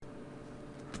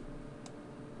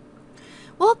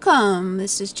Welcome,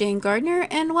 this is Jane Gardner,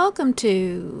 and welcome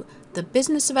to the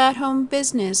Business of At Home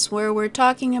Business, where we're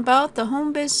talking about the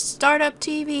Home Biz Startup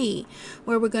TV,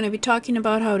 where we're going to be talking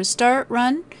about how to start,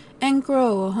 run, and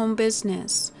grow a home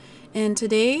business. And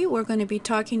today we're going to be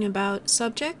talking about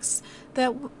subjects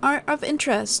that are of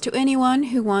interest to anyone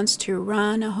who wants to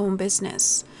run a home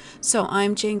business. So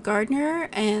I'm Jane Gardner,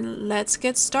 and let's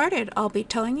get started. I'll be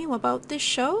telling you about this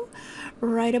show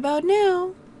right about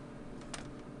now.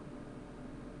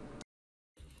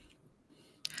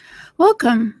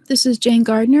 Welcome, this is Jane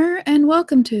Gardner, and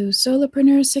welcome to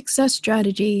Solopreneur Success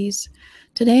Strategies.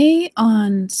 Today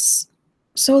on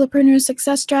Solopreneur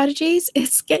Success Strategies,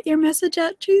 it's Get Your Message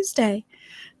Out Tuesday.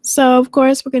 So, of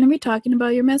course, we're going to be talking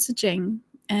about your messaging,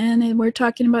 and we're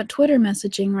talking about Twitter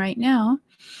messaging right now,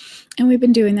 and we've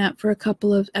been doing that for a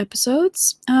couple of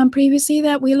episodes. Previously,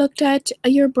 that we looked at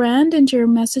your brand and your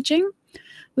messaging.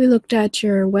 We looked at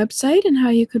your website and how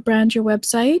you could brand your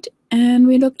website. And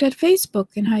we looked at Facebook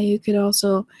and how you could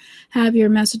also have your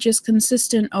messages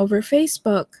consistent over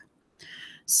Facebook.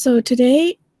 So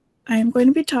today I'm going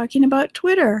to be talking about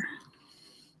Twitter.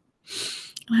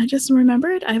 I just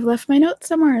remembered I've left my notes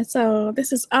somewhere. So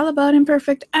this is all about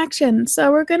imperfect action.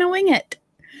 So we're going to wing it.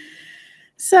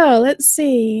 So let's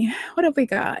see. What have we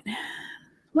got?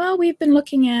 Well, we've been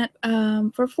looking at,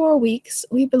 for 4 weeks,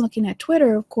 we've been looking at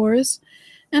Twitter, of course.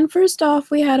 And first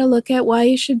off, we had a look at why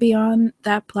you should be on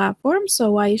that platform,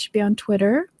 so why you should be on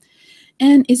Twitter.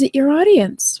 And is it your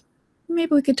audience?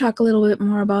 Maybe we could talk a little bit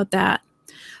more about that.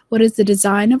 What is the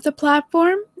design of the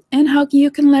platform, and how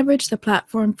you can leverage the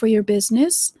platform for your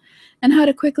business, and how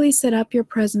to quickly set up your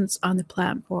presence on the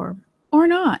platform, or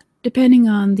not. Depending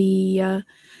on the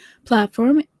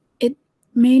platform, it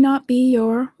may not be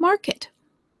your market.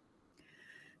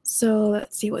 So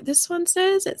let's see what this one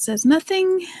says. It says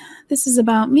nothing. This is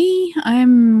about me. I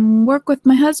work with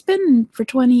my husband for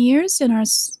 20 years in our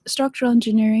structural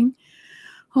engineering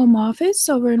home office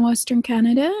over in Western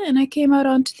Canada, and I came out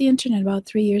onto the internet about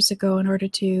 3 years ago in order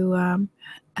to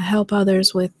help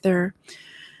others with their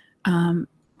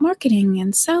marketing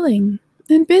and selling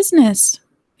and business.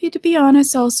 To be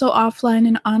honest, also offline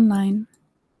and online.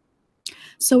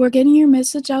 So we're getting your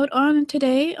message out on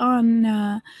today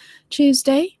on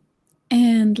Tuesday.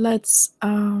 And let's,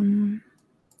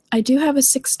 I do have a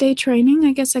 6-day training,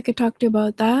 I guess I could talk to you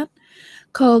about that,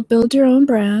 called Build Your Own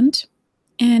Brand.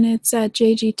 And it's at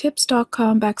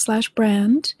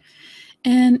jgtips.com/brand.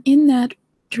 And in that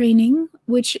training,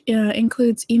 which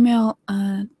includes email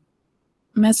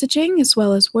messaging as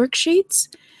well as worksheets,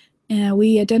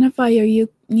 we identify your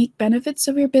unique benefits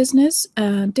of your business,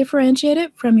 differentiate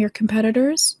it from your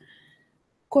competitors,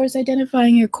 of course,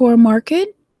 identifying your core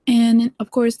market, and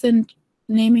of course, then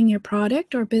naming your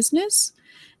product or business,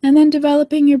 and then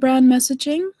developing your brand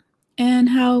messaging and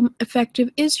how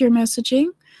effective is your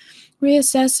messaging.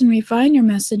 Reassess and refine your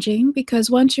messaging,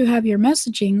 because once you have your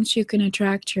messaging, you can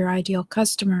attract your ideal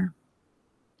customer.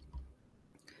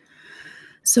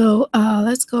 So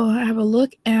let's go have a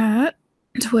look at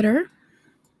Twitter.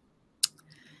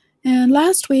 And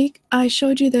last week, I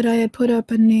showed you that I had put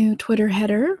up a new Twitter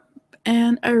header,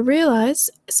 and I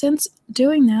realized since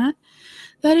doing that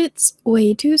it's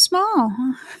way too small.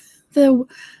 The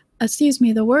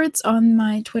words on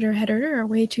my Twitter header are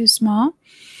way too small,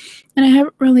 and I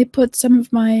haven't really put some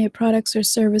of my products or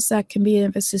service that can be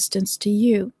of assistance to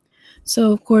you.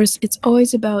 So of course, it's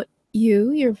always about you,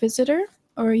 your visitor,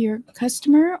 or your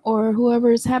customer, or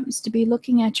whoever happens to be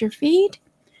looking at your feed,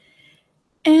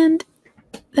 and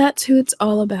that's who it's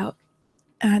all about.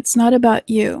 It's not about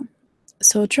you.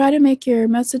 So try to make your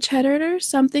message header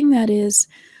something that is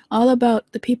all about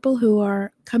the people who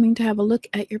are coming to have a look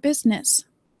at your business.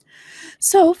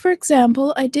 So, for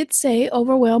example, I did say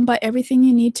overwhelmed by everything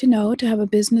you need to know to have a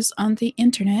business on the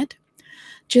internet.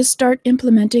 Just start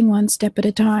implementing one step at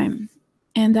a time.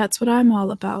 And that's what I'm all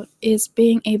about, is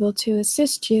being able to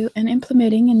assist you in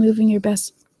implementing and moving your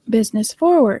best business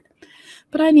forward.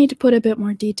 But I need to put a bit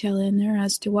more detail in there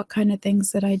as to what kind of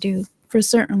things that I do, for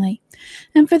certainly.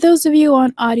 And for those of you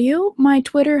on audio, my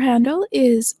Twitter handle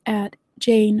is at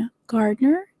Jane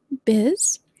Gardner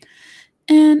Biz.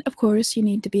 And of course, you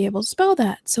need to be able to spell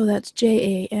that. So that's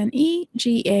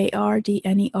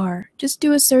JaneGardner. Just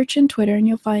do a search in Twitter and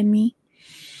you'll find me.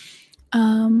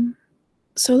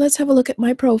 So let's have a look at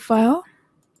my profile.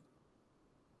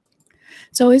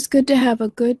 It's always good to have a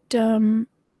good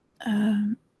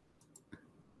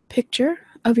picture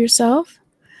of yourself.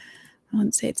 I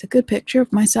wouldn't say it's a good picture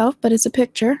of myself, but it's a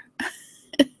picture.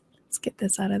 Let's get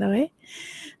this out of the way.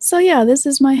 So yeah, this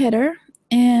is my header,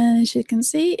 and as you can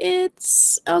see,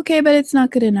 it's okay, but it's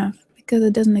not good enough because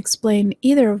it doesn't explain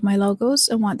either of my logos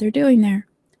and what they're doing there.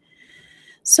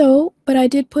 So, but I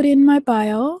did put in my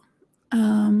bio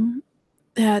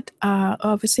that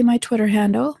obviously my Twitter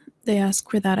handle. They ask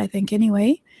for that, I think,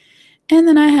 anyway. And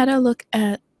then I had a look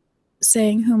at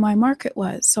saying who my market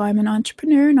was. So I'm an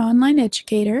entrepreneur and online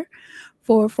educator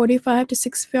for 45 to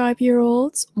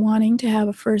 65-year-olds wanting to have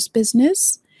a first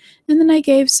business. And then I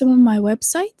gave some of my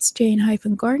websites,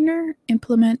 Jane-Gardner,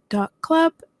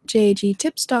 implement.club,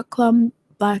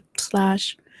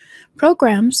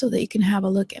 jagtips.club/programs, so that you can have a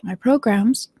look at my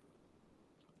programs.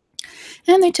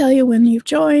 And they tell you when you've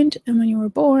joined and when you were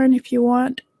born, if you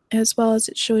want, as well as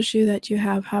it shows you that you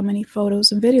have how many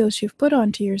photos and videos you've put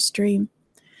onto your stream.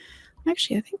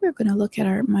 Actually, I think we were going to look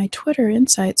at my Twitter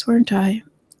insights, weren't I?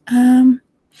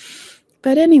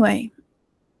 But anyway,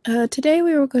 today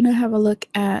we were going to have a look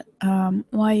at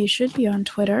why you should be on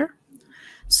Twitter.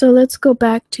 So let's go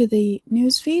back to the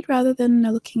news feed rather than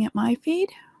looking at my feed.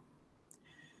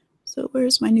 So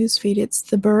where's my news feed? It's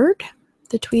the bird,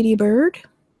 the Tweety bird.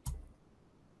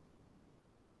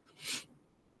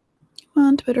 Come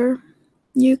on, Twitter.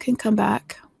 You can come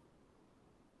back.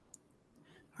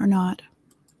 Or not.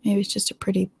 Maybe it's just a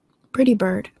pretty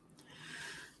bird.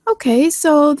 Okay,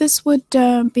 so this would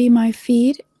be my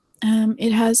feed.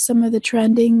 It has some of the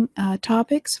trending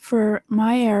topics for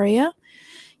my area.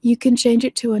 You can change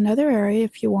it to another area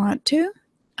if you want to.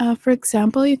 For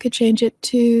example, you could change it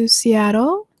to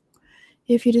Seattle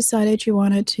if you decided you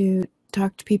wanted to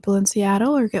talk to people in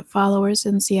Seattle or get followers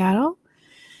in Seattle.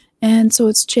 And so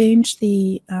it's changed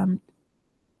the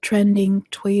trending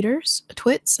tweets.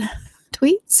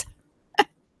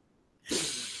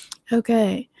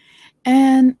 Okay.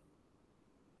 And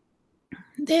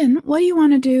then what you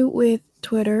want to do with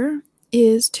Twitter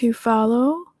is to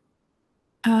follow,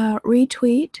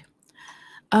 retweet,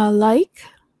 like,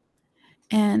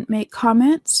 and make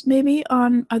comments maybe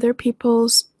on other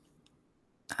people's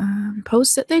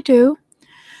posts that they do,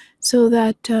 so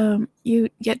that you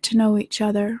get to know each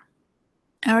other.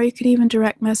 Or you could even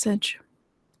direct message.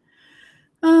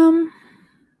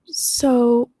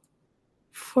 So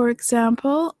for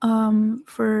example,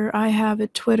 I have a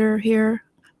Twitter here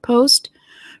post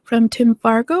from Tim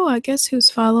Fargo, I guess, who's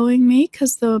following me,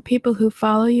 because the people who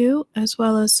follow you, as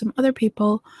well as some other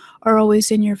people, are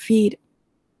always in your feed.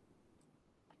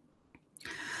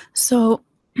 So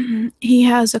he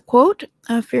has a quote,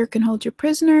 "Fear can hold you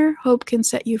prisoner, hope can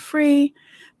set you free,"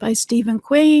 by Stephen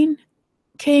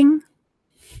King.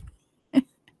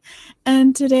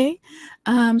 And today,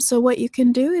 so what you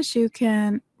can do is you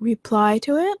can reply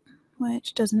to it,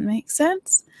 which doesn't make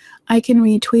sense. I can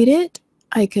retweet it.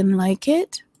 I can like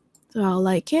it. So I'll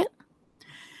like it.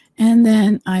 And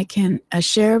then I can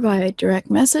share by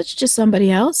direct message to somebody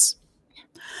else.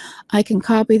 I can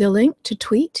copy the link to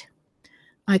tweet.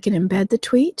 I can embed the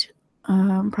tweet,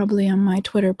 probably on my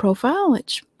Twitter profile,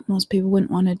 which most people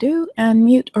wouldn't want to do, and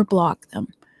mute or block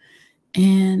them.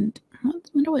 And I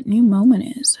wonder what new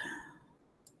moment is.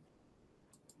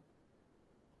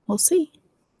 We'll see.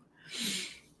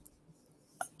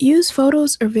 Use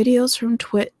photos or videos from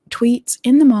tweets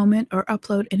in the moment, or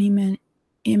upload any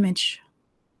image.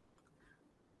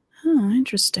 Oh,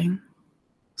 interesting.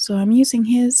 So I'm using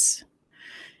his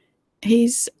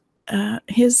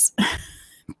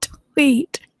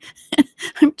tweet.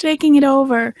 I'm taking it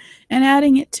over and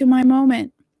adding it to my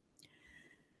moment.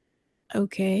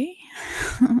 Okay.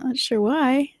 I'm not sure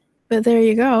why, but there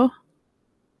you go.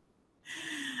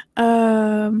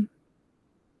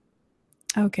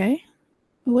 Okay.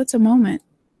 What's a moment?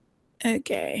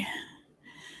 Okay.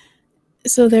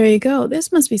 So there you go.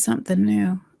 This must be something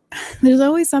new. There's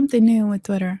always something new with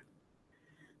Twitter.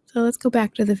 So let's go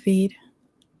back to the feed.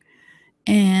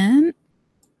 And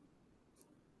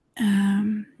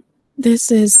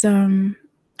this is,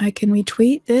 I can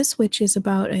retweet this, which is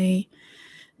about a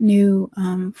new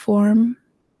form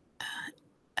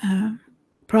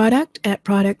product at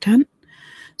Product Hunt.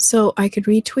 So I could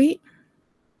retweet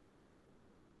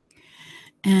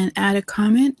and add a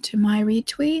comment to my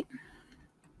retweet.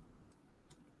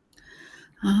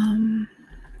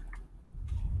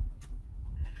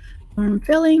 Form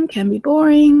filling can be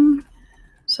boring,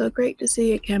 so great to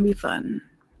see it can be fun.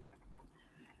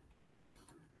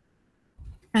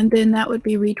 And then that would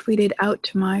be retweeted out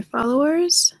to my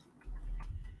followers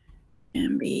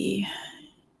and be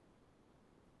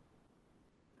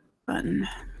fun.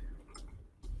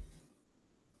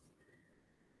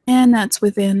 And that's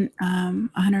within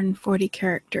 140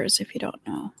 characters, if you don't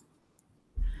know.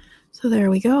 So there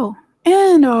we go.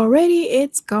 And already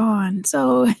it's gone.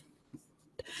 So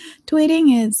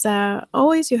tweeting is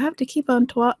always, you have to keep on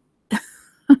top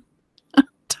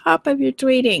of your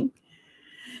tweeting.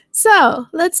 So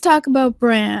let's talk about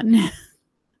brand.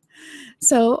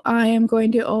 So I am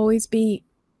going to always be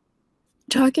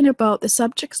talking about the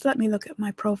subjects. Let me look at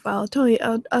my profile. I'll tell you.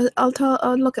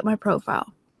 I'll look at my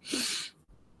profile.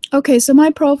 Okay, so my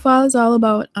profile is all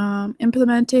about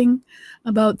implementing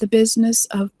about the business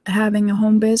of having a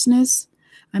home business.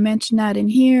 I mentioned that in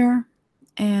here.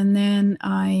 And then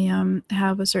I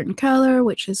have a certain color,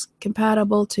 which is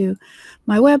compatible to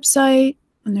my website.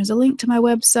 And there's a link to my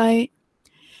website.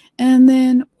 And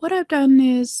then what I've done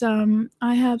is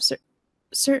I have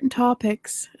certain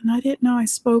topics. And I didn't know I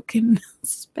spoke in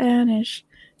Spanish.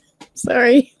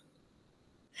 Sorry.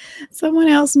 Someone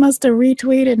else must have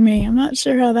retweeted me. I'm not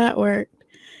sure how that worked.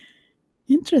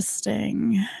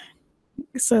 Interesting.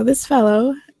 So this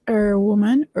fellow or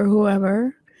woman or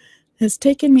whoever has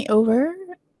taken me over.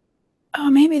 Oh,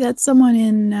 maybe that's someone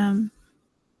in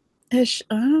Ish.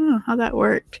 I don't know how that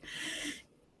worked.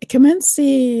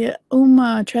 Comenci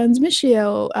uma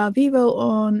transmissio a vivo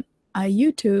on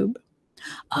YouTube.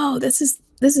 Oh, this is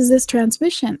this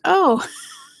transmission. Oh,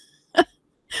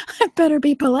 I better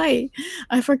be polite.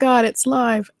 I forgot it's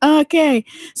live. Okay.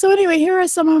 So anyway, here are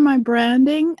some of my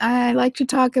branding. I like to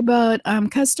talk about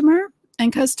customer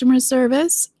and customer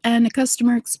service and the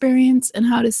customer experience and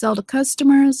how to sell to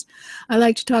customers. I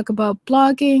like to talk about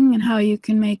blogging and how you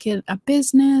can make it a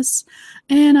business.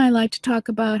 And I like to talk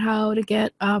about how to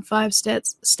get 5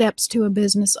 steps to a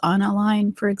business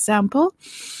online, for example,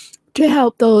 to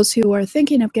help those who are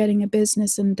thinking of getting a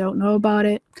business and don't know about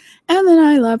it. And then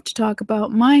I love to talk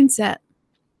about mindset.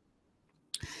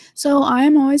 So I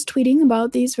am always tweeting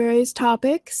about these various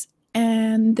topics,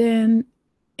 and then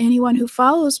anyone who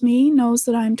follows me knows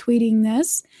that I'm tweeting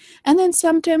this. And then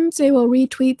sometimes they will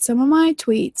retweet some of my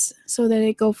tweets so that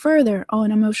they go further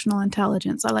on emotional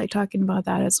intelligence. I like talking about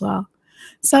that as well.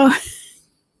 So,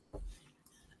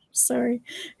 sorry.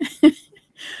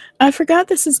 I forgot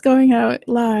this is going out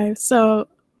live. So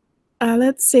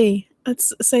let's see.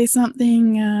 Let's say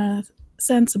something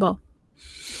sensible.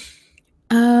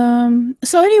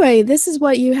 So anyway, this is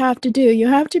what you have to do. You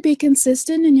have to be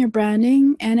consistent in your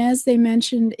branding. And as they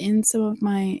mentioned in some of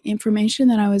my information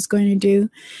that I was going to do,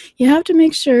 you have to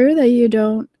make sure that you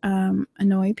don't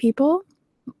annoy people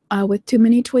with too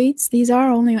many tweets. These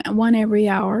are only one every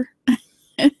hour.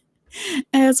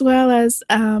 As well as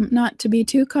not to be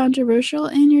too controversial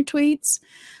in your tweets.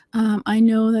 I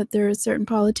know that there are certain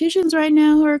politicians right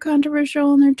now who are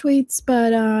controversial in their tweets,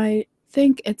 but I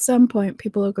think at some point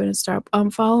people are going to start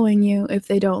unfollowing you if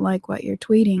they don't like what you're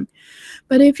tweeting.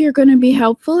 But if you're going to be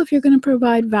helpful, if you're going to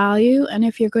provide value, and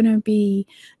if you're going to be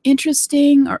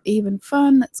interesting or even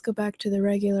fun, let's go back to the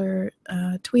regular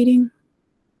tweeting.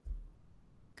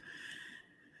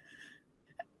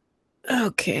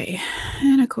 Okay,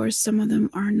 and of course some of them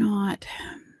are not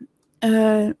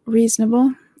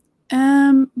reasonable,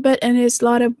 but and it's a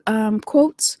lot of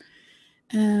quotes,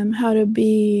 how to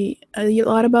be a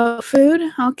lot about food.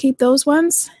 I'll keep those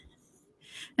ones,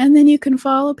 and then you can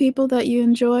follow people that you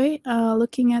enjoy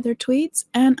looking at their tweets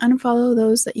and unfollow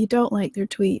those that you don't like their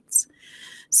tweets.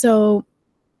 So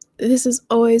this is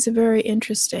always very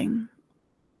interesting.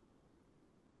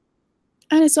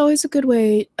 And it's always a good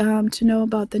way to know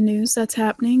about the news that's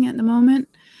happening at the moment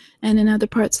and in other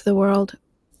parts of the world,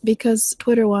 because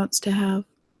Twitter wants to have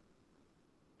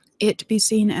it to be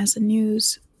seen as a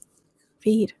news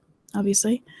feed,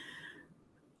 obviously.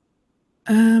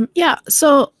 Yeah,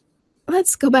 so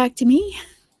let's go back to me.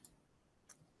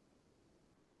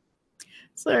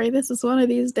 Sorry, this is one of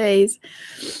these days.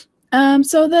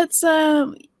 So that's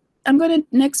I'm going to,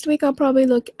 next week, I'll probably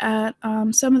look at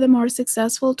some of the more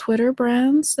successful Twitter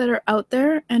brands that are out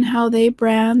there and how they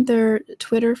brand their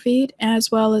Twitter feed as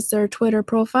well as their Twitter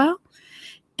profile,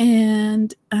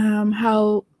 and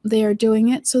how they are doing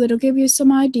it. So that'll give you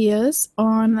some ideas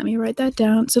on, let me write that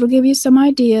down. So it'll give you some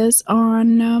ideas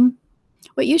on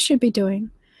what you should be doing.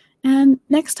 And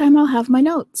next time I'll have my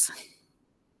notes.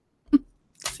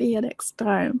 See you next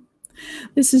time.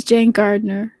 This is Jane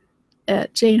Gardner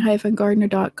at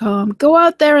jane-gardner.com. Go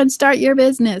out there and start your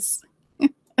business.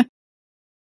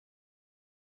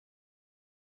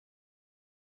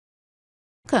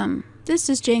 Welcome. This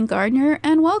is Jane Gardner,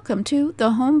 and welcome to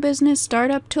the Home Business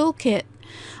Startup Toolkit.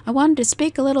 I wanted to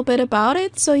speak a little bit about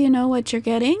it so you know what you're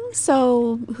getting.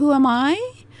 So who am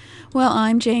I? Well,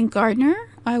 I'm Jane Gardner.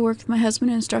 I work with my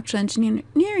husband in an instructional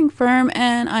engineering firm,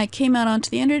 and I came out onto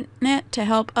the internet to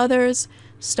help others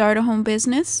start a home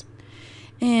business.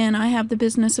 And I have the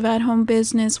Business of At Home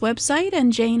Business website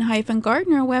and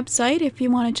Jane-Gardner website if you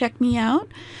want to check me out.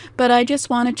 But I just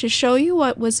wanted to show you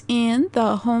what was in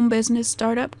the Home Business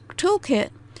Startup Toolkit,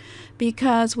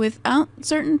 because without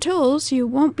certain tools, you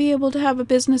won't be able to have a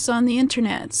business on the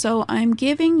internet. So I'm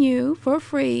giving you for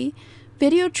free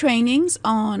video trainings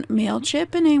on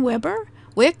MailChimp and Aweber,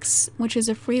 Wix, which is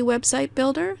a free website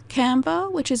builder,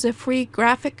 Canva, which is a free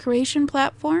graphic creation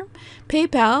platform,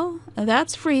 PayPal,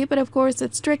 that's free, but of course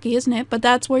it's tricky, isn't it? But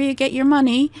that's where you get your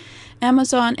money.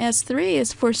 Amazon S3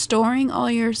 is for storing all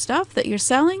your stuff that you're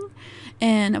selling.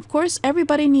 And of course,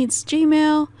 everybody needs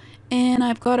Gmail. And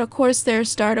I've got a course there,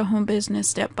 Start a Home Business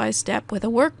Step by Step, with a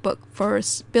workbook for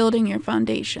building your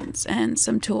foundations and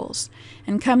some tools.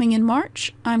 And coming in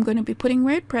March, I'm going to be putting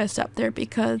WordPress up there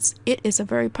because it is a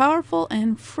very powerful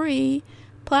and free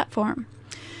platform.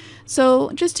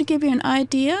 So just to give you an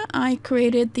idea, I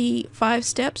created the 5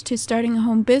 steps to starting a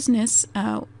home business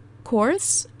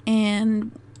course.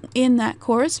 And in that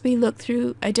course, we look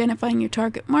through identifying your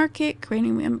target market,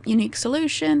 creating a unique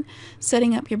solution,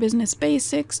 setting up your business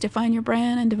basics, define your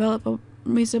brand, and develop a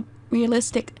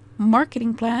realistic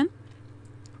marketing plan.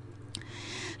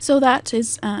 So that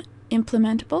is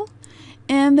implementable.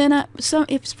 And then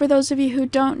for those of you who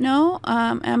don't know,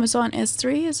 Amazon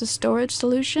S3 is a storage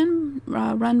solution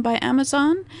run by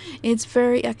Amazon. It's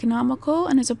very economical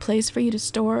and is a place for you to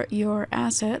store your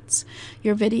assets,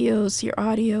 your videos, your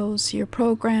audios, your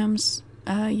programs,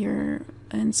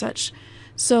 and such.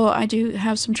 So I do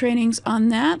have some trainings on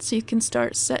that, so you can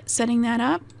start setting that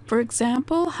up. For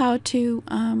example, how to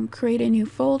create a new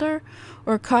folder,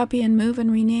 or copy and move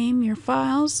and rename your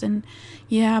files. And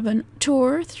you have a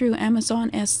tour through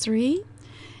Amazon S3.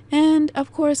 And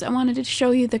of course, I wanted to show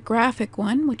you the graphic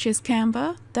one, which is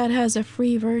Canva. That has a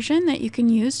free version that you can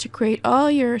use to create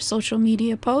all your social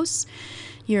media posts,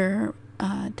 your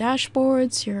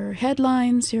dashboards, your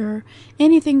headlines, your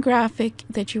anything graphic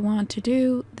that you want to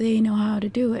do. They know how to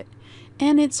do it.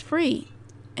 And it's free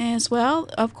as well.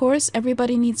 Of course,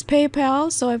 everybody needs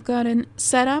PayPal, so I've got a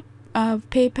setup of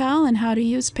PayPal and how to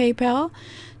use PayPal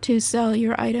to sell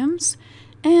your items.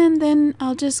 And then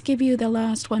I'll just give you the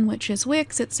last one, which is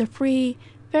Wix. It's a free,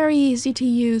 very easy to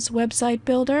use website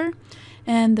builder.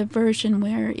 And the version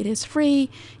where it is free,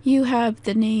 you have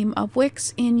the name of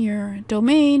Wix in your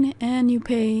domain and you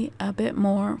pay a bit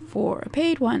more for a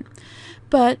paid one.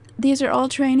 But these are all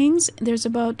trainings. There's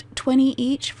about 20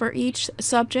 each for each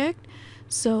subject.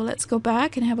 So let's go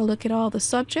back and have a look at all the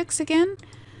subjects again.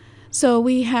 So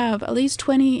we have at least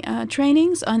 20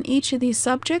 trainings on each of these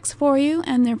subjects for you,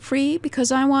 and they're free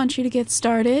because I want you to get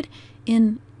started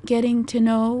in getting to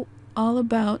know all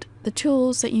about the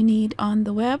tools that you need on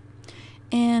the web,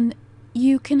 and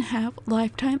you can have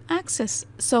lifetime access.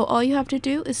 So all you have to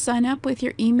do is sign up with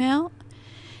your email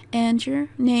and your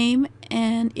name,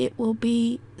 and it will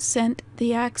be sent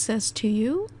the access to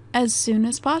you as soon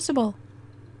as possible.